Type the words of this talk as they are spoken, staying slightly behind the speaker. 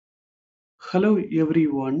Hello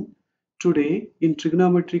everyone. Today in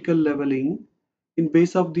trigonometrical leveling, in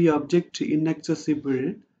base of the object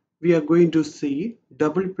inaccessible, we are going to see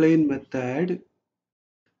double plane method.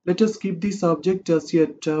 Let us keep this object as a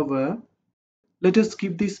tower. Let us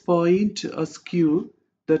keep this point as Q,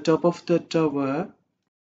 the top of the tower.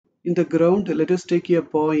 In the ground, let us take a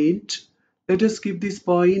point. Let us keep this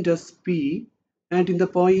point as P, and in the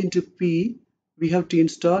point P, we have to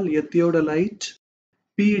install a theodolite.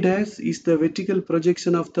 P dash is the vertical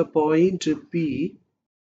projection of the point P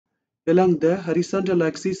along the horizontal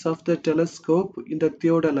axis of the telescope in the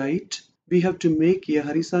theodolite. We have to make a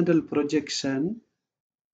horizontal projection.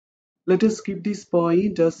 Let us keep this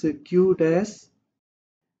point as Q dash.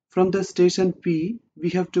 From the station P, we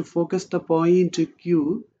have to focus the point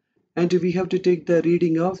Q and we have to take the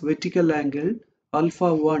reading of vertical angle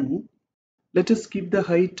alpha 1. Let us keep the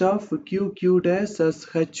height of Q dash as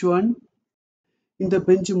H1. In the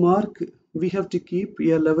benchmark, we have to keep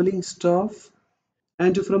a leveling staff,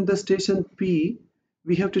 and from the station P,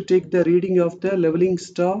 we have to take the reading of the leveling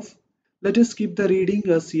staff. Let us keep the reading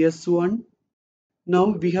as S1. Now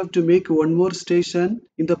we have to make one more station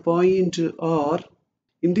in the point R.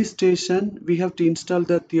 In this station, we have to install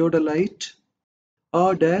the theodolite.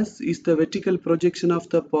 R dash is the vertical projection of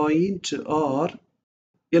the point R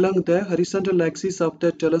along the horizontal axis of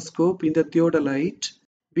the telescope in the theodolite.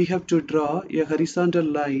 We have to draw a horizontal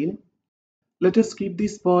line. Let us keep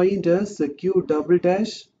this point as Q double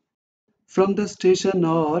dash. From the station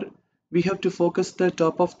R, we have to focus the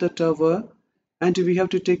top of the tower and we have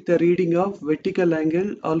to take the reading of vertical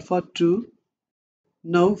angle alpha 2.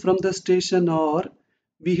 Now from the station R,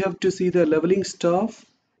 we have to see the leveling staff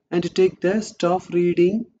and take the staff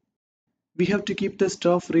reading. We have to keep the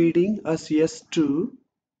staff reading as S2.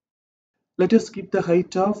 Let us keep the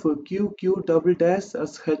height of Q double dash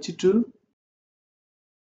as H2.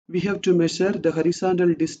 We have to measure the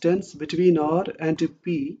horizontal distance between R and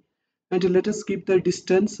P, and let us keep the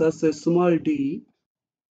distance as a small d.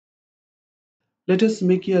 Let us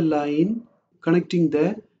make a line connecting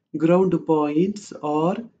the ground points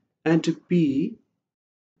R and P.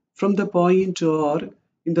 From the point R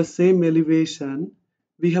in the same elevation,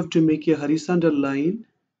 we have to make a horizontal line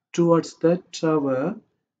towards the tower,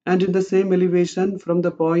 and in the same elevation from the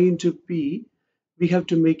point P, we have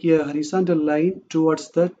to make a horizontal line towards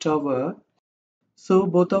the tower. So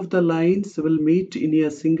both of the lines will meet in a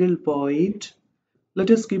single point. Let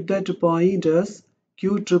us keep that point as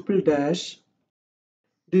Q triple dash.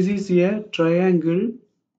 This is a triangle.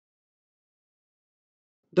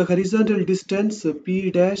 The horizontal distance P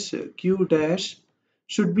dash Q dash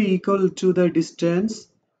should be equal to the distance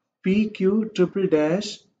PQ triple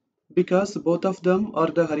dash because both of them are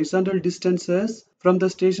the horizontal distances from the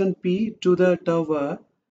station P to the tower.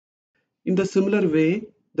 In the similar way,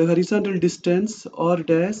 the horizontal distance R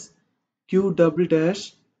dash Q double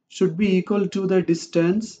dash should be equal to the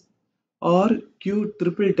distance R Q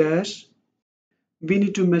triple dash. We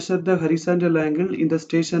need to measure the horizontal angle in the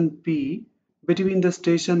station P between the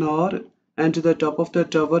station R and the top of the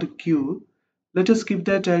tower Q. Let us keep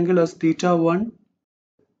that angle as theta 1.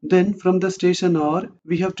 Then from the station R,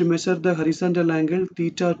 we have to measure the horizontal angle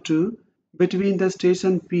theta 2 between the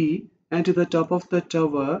station P and the top of the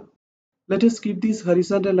tower. Let us keep this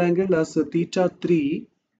horizontal angle as theta 3.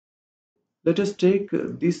 Let us take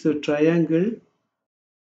this triangle.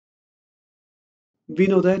 We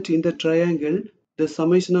know that in the triangle, the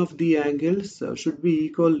summation of the angles should be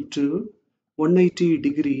equal to 180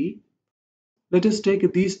 degree. Let us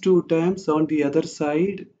take these two terms on the other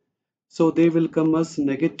side. So they will come as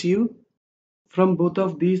negative. From both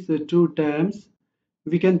of these two terms,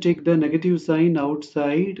 we can take the negative sign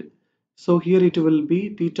outside. So here it will be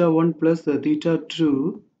theta 1 plus theta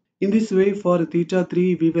 2. In this way, for theta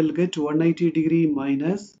 3, we will get 180 degree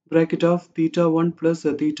minus bracket of theta 1 plus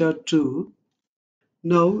theta 2.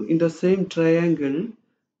 Now, in the same triangle,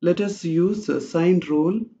 let us use sine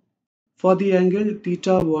rule. For the angle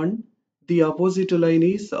theta 1, the opposite line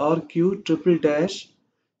is RQ triple dash.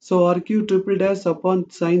 So RQ triple dash upon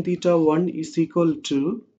sine theta 1 is equal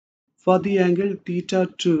to, for the angle theta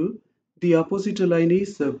 2, the opposite line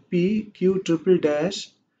is PQ triple dash.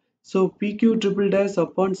 So PQ triple dash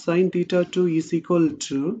upon sine theta 2 is equal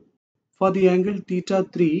to, for the angle theta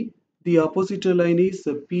 3, the opposite line is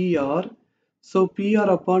PR. So PR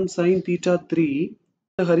upon sine theta 3,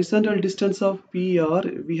 the horizontal distance of PR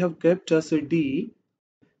we have kept as a D.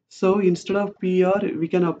 So instead of PR we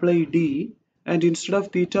can apply D, and instead of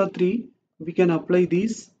theta 3 we can apply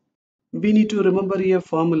this. We need to remember a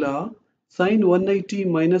formula. Sine 180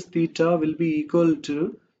 minus theta will be equal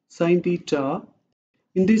to sine theta.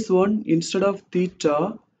 In this one, instead of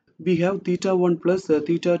theta, we have theta 1 plus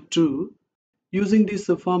theta 2. Using this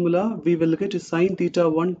formula, we will get sine theta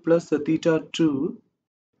 1 plus theta 2.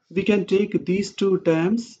 We can take these two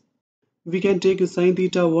terms. We can take sine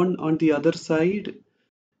theta 1 on the other side.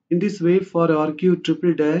 In this way, for arq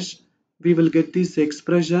triple dash, we will get this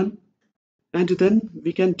expression. And then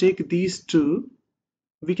we can take these two.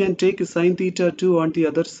 We can take sine theta 2 on the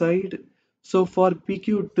other side. So for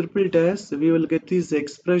pq triple dash, we will get this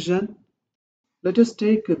expression. Let us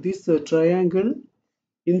take this triangle.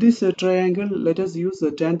 In this triangle, let us use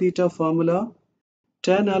the tan theta formula.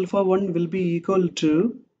 Tan alpha 1 will be equal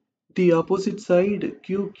to the opposite side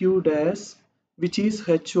q dash, which is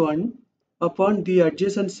h1, upon the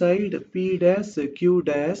adjacent side p dash q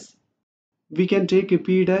dash. We can take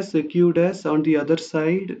p dash q dash on the other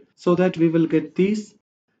side so that we will get this.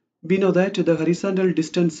 We know that the horizontal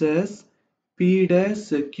distances p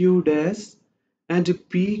dash q dash and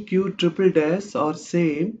pq triple dash are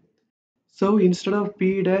same. So instead of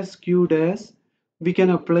p dash q dash, we can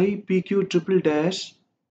apply pq triple dash.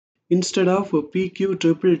 Instead of pq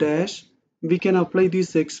triple dash, we can apply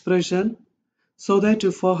this expression so that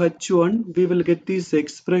for h1 we will get this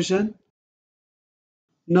expression.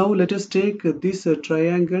 Now let us take this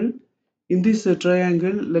triangle. In this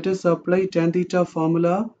triangle, let us apply tan theta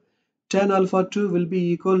formula. Tan alpha 2 will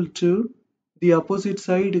be equal to the opposite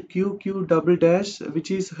side q double dash,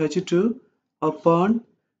 which is h2, upon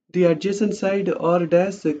the adjacent side r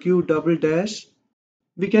dash q double dash.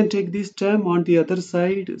 We can take this term on the other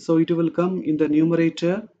side, so it will come in the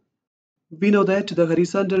numerator. We know that the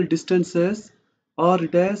horizontal distances r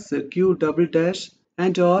dash q double dash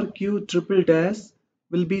and r q triple dash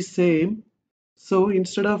will be same. So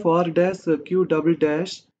instead of r dash q double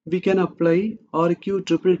dash, we can apply r q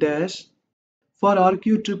triple dash. For r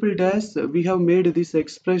q triple dash, we have made this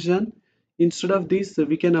expression. Instead of this,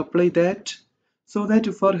 we can apply that. So that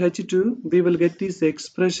for h2, we will get this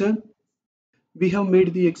expression. We have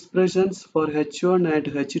made the expressions for h1 and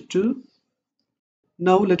h2.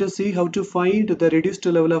 Now let us see how to find the reduced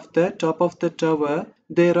level of the top of the tower.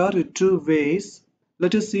 There are two ways.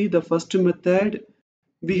 Let us see the first method.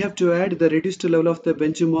 We have to add the reduced level of the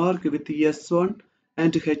benchmark with S1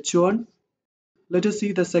 and H1. Let us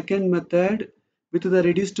see the second method. With the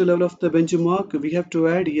reduced level of the benchmark, we have to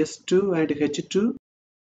add S2 and H2.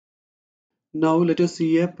 Now let us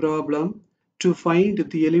see a problem. To find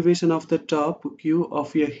the elevation of the top Q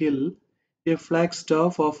of a hill, a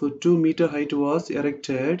flagstaff of 2 meter height was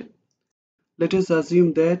erected. Let us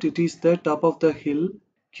assume that it is the top of the hill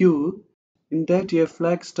Q, in that a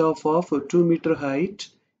flagstaff of 2 meter height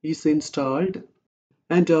is installed,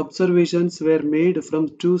 and observations were made from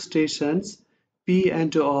two stations P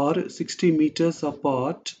and R 60 meters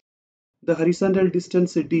apart. The horizontal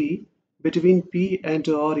distance D between P and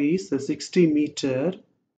R is 60 meters.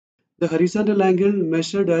 The horizontal angle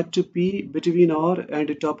measured at P between R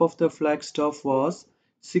and top of the flagstaff was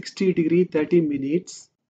 60 degree 30 minutes.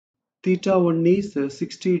 Theta 1 is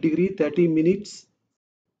 60 degree 30 minutes,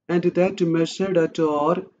 and that measured at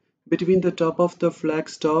R between the top of the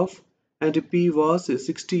flagstaff and P was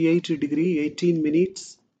 68 degree 18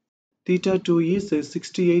 minutes. Theta 2 is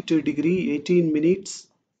 68 degree 18 minutes.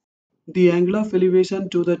 The angle of elevation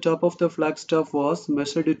to the top of the flagstaff was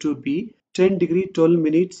measured to be 10 degree 12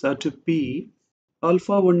 minutes at P.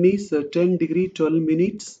 Alpha 1 is 10 degree 12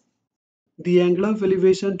 minutes. The angle of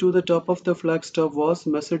elevation to the top of the flagstaff was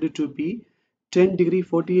measured to be 10 degree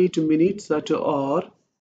 48 minutes at R.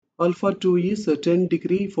 Alpha 2 is 10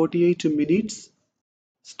 degree 48 minutes.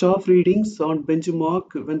 Staff readings on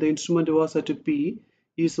benchmark when the instrument was at P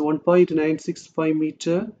is 1.965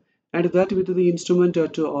 meter, and that with the instrument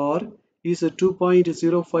at R is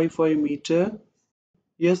 2.055 meter.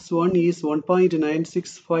 S1 is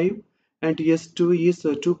 1.965 and S2 is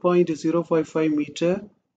 2.055 meter.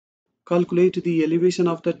 Calculate the elevation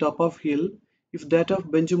of the top of hill if that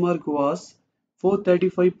of benchmark was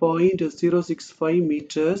 435.065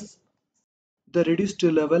 meters. The reduced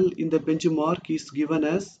level in the benchmark is given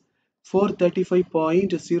as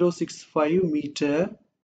 435.065 meter.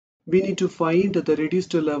 We need to find the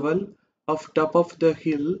reduced level of top of the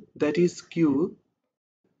hill, that is Q.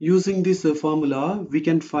 Using this formula, we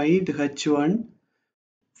can find H1.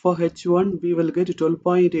 For H1, we will get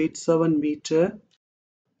 12.87 meter.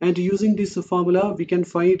 And using this formula, we can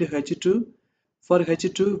find H2. For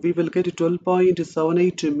H2, we will get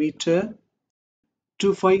 12.78 meter.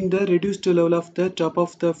 To find the reduced level of the top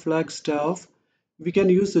of the flagstaff, we can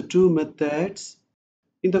use two methods.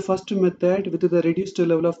 In the first method, with the reduced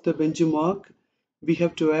level of the benchmark, we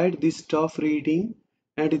have to add this staff reading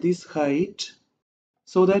and this height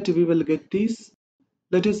so that we will get this.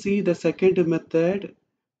 Let us see the second method.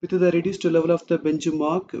 With the reduced level of the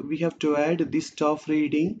benchmark, we have to add this top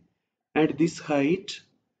reading and this height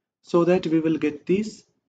so that we will get this.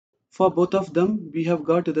 For both of them, we have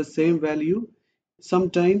got the same value.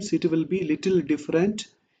 Sometimes it will be little different.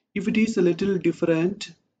 If it is a little different,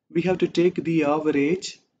 we have to take the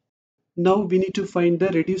average. Now we need to find the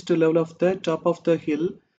reduced level of the top of the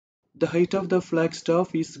hill. The height of the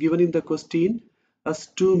flagstaff is given in the question as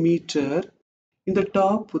 2 meter. In the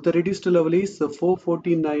top, the reduced level is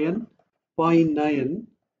 449.9.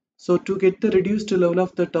 So to get the reduced level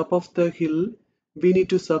of the top of the hill, we need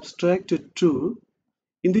to subtract 2.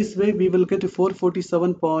 In this way, we will get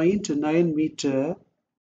 447.9 meter.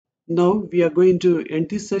 Now we are going to end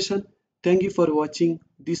this session. Thank you for watching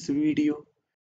this video.